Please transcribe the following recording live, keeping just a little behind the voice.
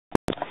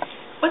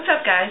What's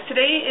up, guys?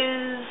 Today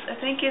is, I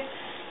think it's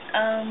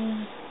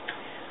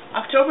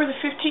October the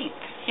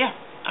 15th. Yeah,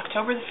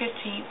 October the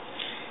 15th.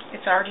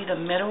 It's already the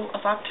middle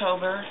of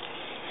October,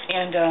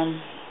 and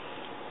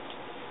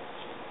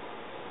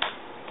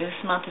this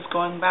month is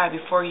going by.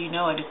 Before you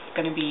know it, it's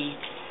going to be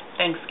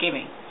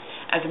Thanksgiving.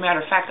 As a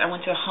matter of fact, I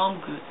went to a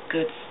home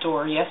goods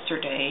store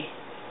yesterday,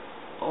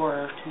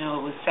 or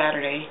no, it was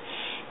Saturday,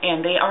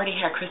 and they already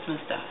had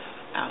Christmas stuff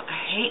out. I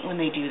hate when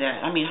they do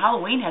that. I mean,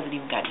 Halloween hasn't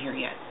even gotten here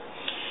yet.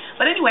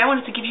 But anyway, I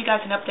wanted to give you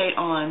guys an update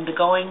on the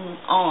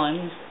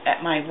going-ons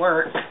at my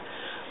work,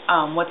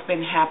 what's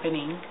been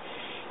happening,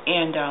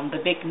 and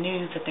the big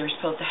news that they were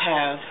supposed to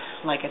have,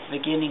 like at the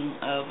beginning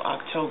of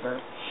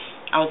October.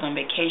 I was on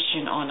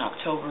vacation on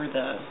October,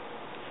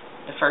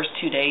 the first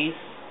 2 days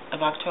of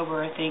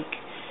October, I think,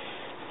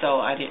 so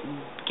I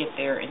didn't get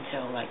there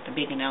until like the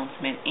big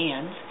announcement.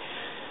 And,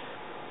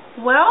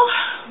 well,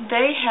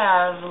 they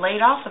have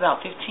laid off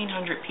about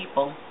 1,500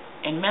 people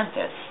in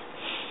Memphis.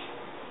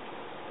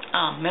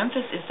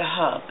 Memphis is the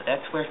hub.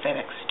 That's where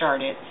FedEx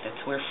started.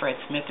 That's where Fred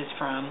Smith is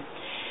from.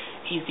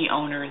 He's the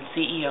owner and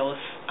CEO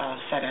of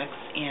FedEx,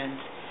 and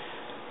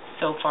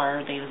so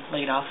far they've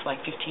laid off like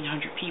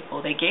 1,500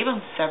 people. They gave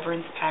them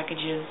severance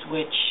packages,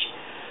 which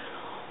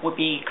would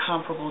be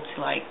comparable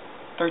to like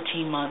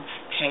 13 months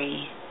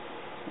pay,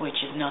 which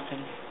is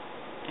nothing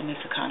in this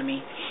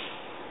economy.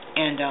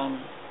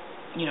 And,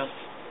 you know,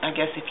 I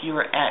guess if you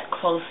were at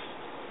close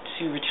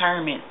to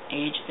retirement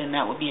age, then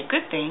that would be a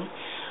good thing.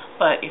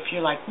 But if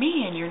you're like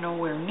me and you're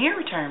nowhere near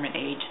retirement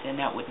age, then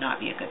that would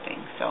not be a good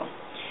thing. So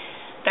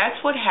that's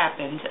what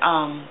happened.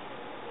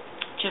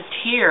 Just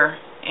here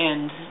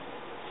and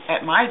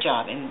at my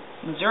job in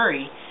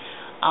Missouri,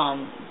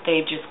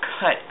 they've just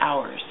cut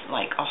hours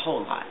like a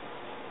whole lot.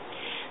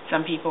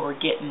 Some people were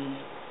getting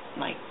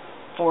like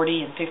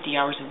 40 and 50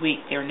 hours a week.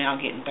 They're now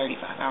getting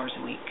 35 hours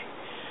a week.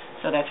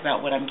 So that's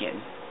about what I'm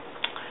getting.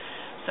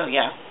 So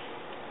yeah.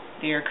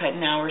 They're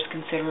cutting hours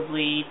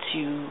considerably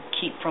to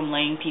keep from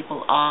laying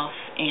people off,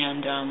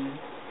 and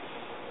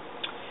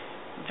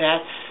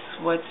that's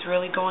what's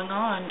really going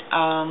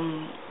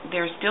on.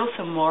 There's still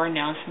some more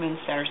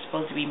announcements that are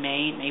supposed to be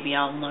made. Maybe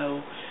I'll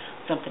know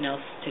something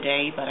else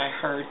today, but I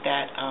heard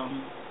that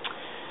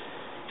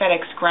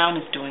FedEx Ground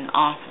is doing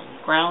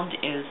awesome. Ground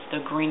is the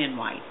green and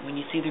white. When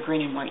you see the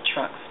green and white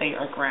trucks, they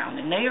are Ground,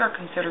 and they are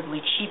considerably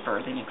cheaper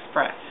than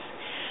Express.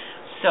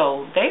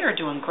 So they are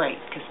doing great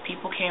because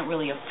people can't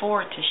really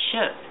afford to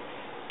ship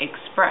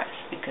Express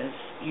because,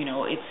 you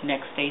know, it's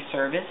next day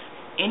service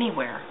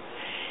anywhere.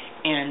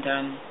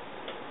 And,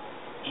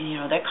 you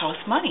know, that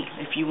costs money.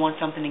 If you want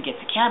something to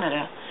get to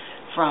Canada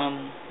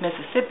from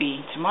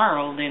Mississippi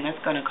tomorrow, then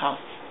that's going to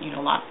cost, you know,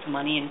 lots of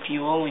money in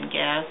fuel and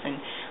gas. And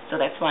so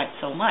that's why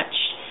it's so much.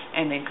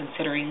 And then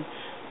considering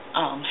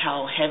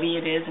how heavy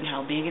it is and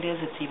how big it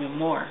is, it's even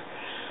more.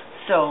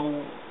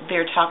 So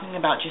they're talking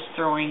about just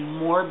throwing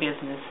more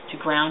business to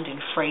Ground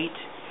and Freight.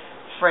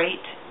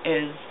 Freight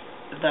is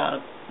the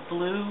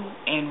blue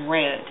and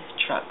red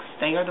trucks.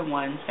 They are the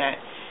ones that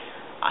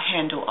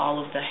handle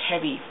all of the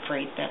heavy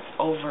freight that's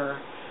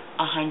over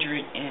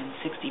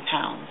 160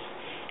 pounds.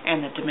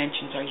 And the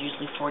dimensions are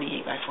usually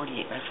 48 by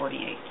 48 by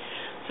 48.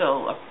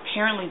 So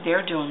apparently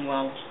they're doing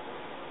well,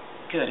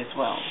 good as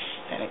well,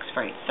 FedEx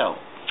Freight. So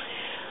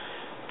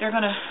they're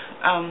going to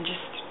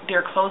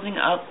they're closing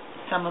up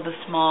some of the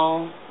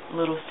small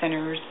little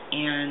centers,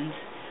 and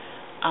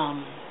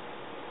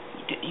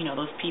you know,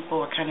 those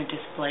people are kind of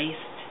displaced.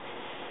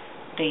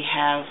 They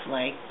have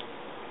like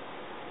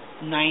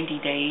 90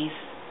 days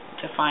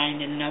to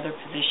find another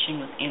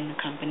position within the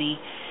company,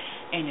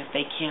 and if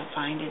they can't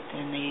find it,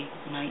 then they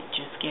might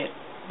just get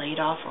laid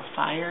off or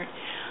fired.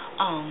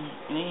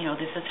 You know,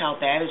 this is how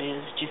bad it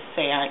is. Just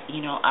say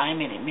I'm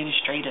an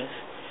administrative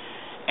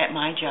at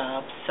my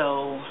job,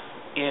 so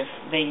if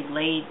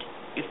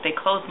they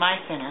close my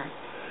center,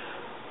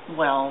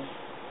 well,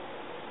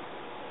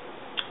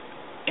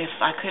 if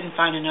I couldn't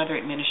find another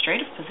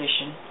administrative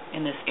position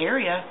in this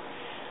area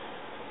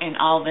and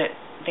all that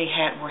they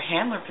had were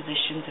handler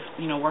positions,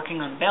 you know, working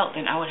on the belt,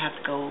 then I would have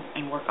to go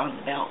and work on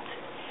the belt.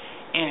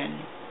 And,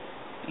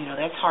 you know,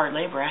 that's hard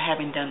labor. I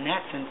haven't done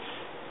that since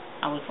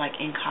I was like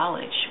in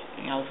college.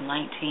 You know, I was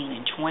 19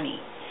 and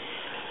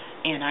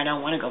 20. And I don't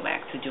want to go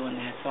back to doing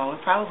that. So I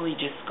would probably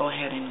just go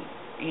ahead and,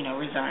 you know,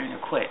 resign or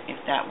quit if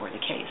that were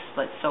the case.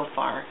 But so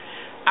far,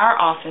 our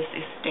office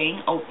is staying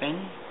open,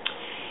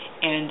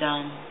 and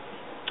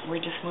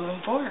we're just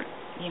moving forward.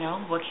 You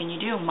know, what can you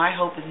do? My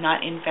hope is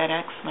not in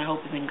FedEx. My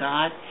hope is in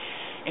God.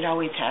 It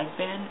always has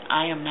been.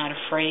 I am not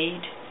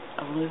afraid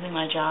of losing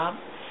my job,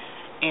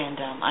 and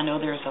I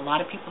know there's a lot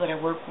of people that I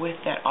work with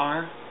that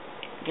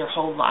their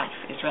whole life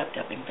is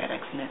wrapped up in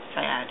FedEx, and that's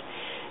sad.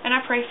 And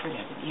I pray for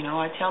them. You know,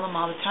 I tell them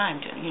all the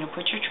time to, you know,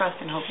 put your trust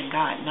and hope in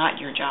God,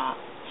 not your job.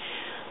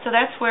 So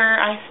that's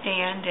where I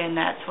stand, and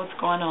that's what's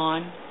going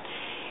on.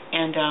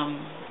 And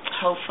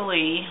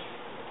hopefully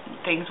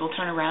things will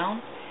turn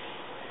around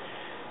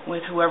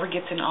with whoever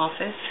gets in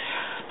office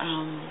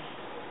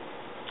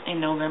in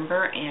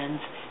November, and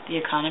the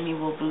economy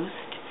will boost.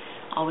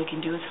 All we can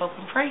do is hope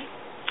and pray.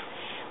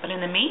 But in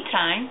the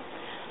meantime,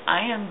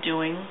 I am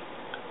doing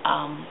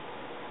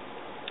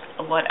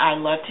what I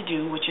love to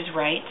do, which is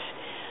write.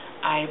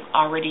 I've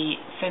already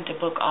sent a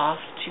book off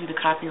to the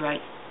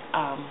copyright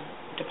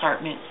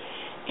department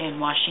in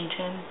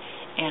Washington,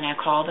 and I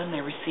called them.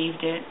 They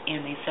received it,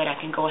 and they said I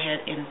can go ahead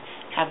and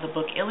have the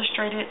book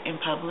illustrated and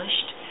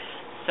published.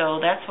 So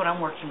that's what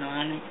I'm working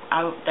on.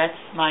 That's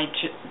my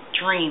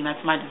dream.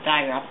 That's my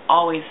desire. I've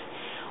always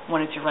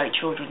wanted to write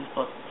children's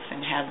books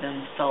and have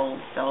them sold.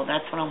 So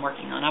that's what I'm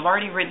working on. I've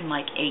already written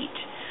like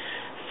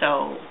 8.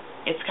 So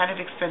it's kind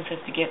of expensive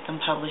to get them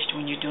published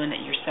when you're doing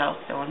it yourself.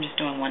 So I'm just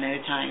doing one at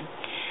a time.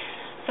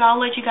 So I'll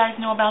let you guys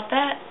know about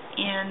that.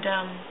 And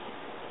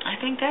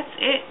I think that's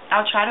it.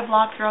 I'll try to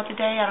vlog throughout the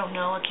day. I don't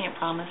know. I can't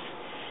promise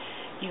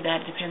you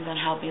that. It depends on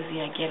how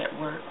busy I get at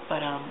work. But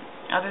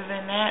other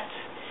than that,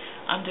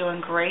 I'm doing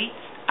great.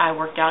 I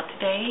worked out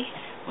today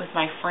with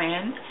my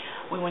friend.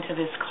 We went to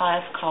this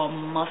class called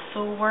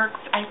Muscle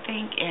Works, I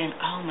think, and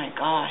oh my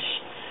gosh,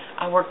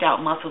 I worked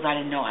out muscles I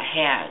didn't know I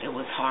had. It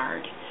was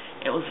hard.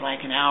 It was like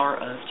an hour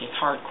of just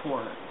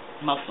hardcore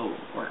muscle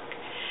work.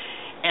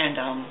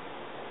 And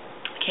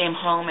came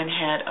home and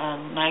had a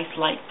nice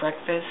light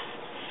breakfast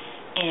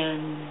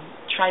and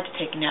tried to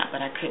take a nap, but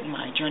I couldn't.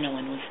 My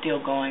adrenaline was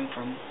still going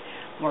from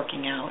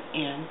working out.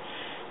 And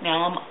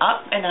now I'm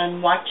up and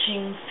I'm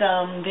watching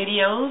some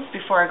videos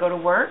before I go to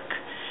work.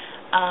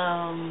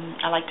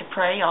 I like to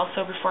pray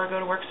also before I go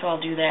to work, so I'll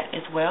do that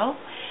as well.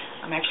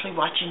 I'm actually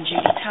watching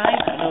Judy Time.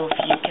 I don't know if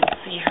you can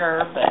see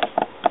her, but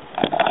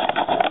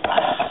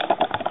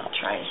I'll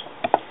try.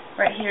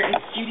 Right here,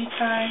 it's Judy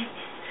Time.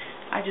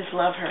 I just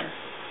love her.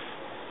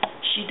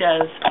 She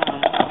does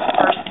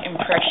first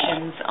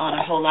impressions on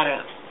a whole lot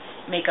of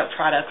makeup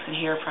products and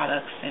hair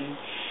products,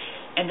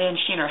 and then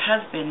she and her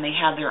husband, they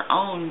have their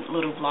own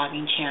little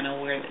vlogging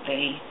channel where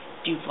they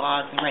do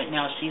vlogs, and right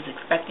now she's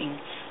expecting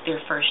their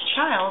first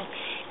child,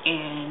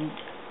 and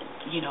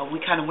you know,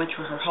 we kind of went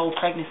through her whole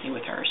pregnancy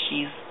with her.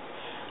 She's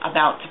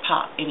about to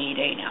pop any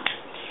day now.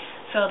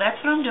 So that's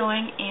what I'm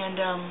doing,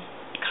 and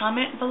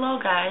comment below,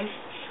 guys,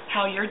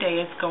 how your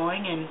day is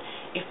going and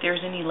if there's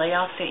any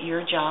layoffs at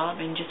your job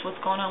and just what's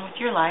going on with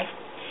your life.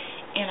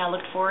 And I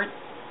look forward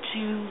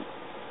to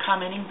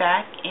commenting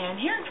back and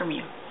hearing from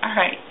you. All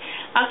right.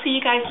 I'll see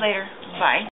you guys later. Bye.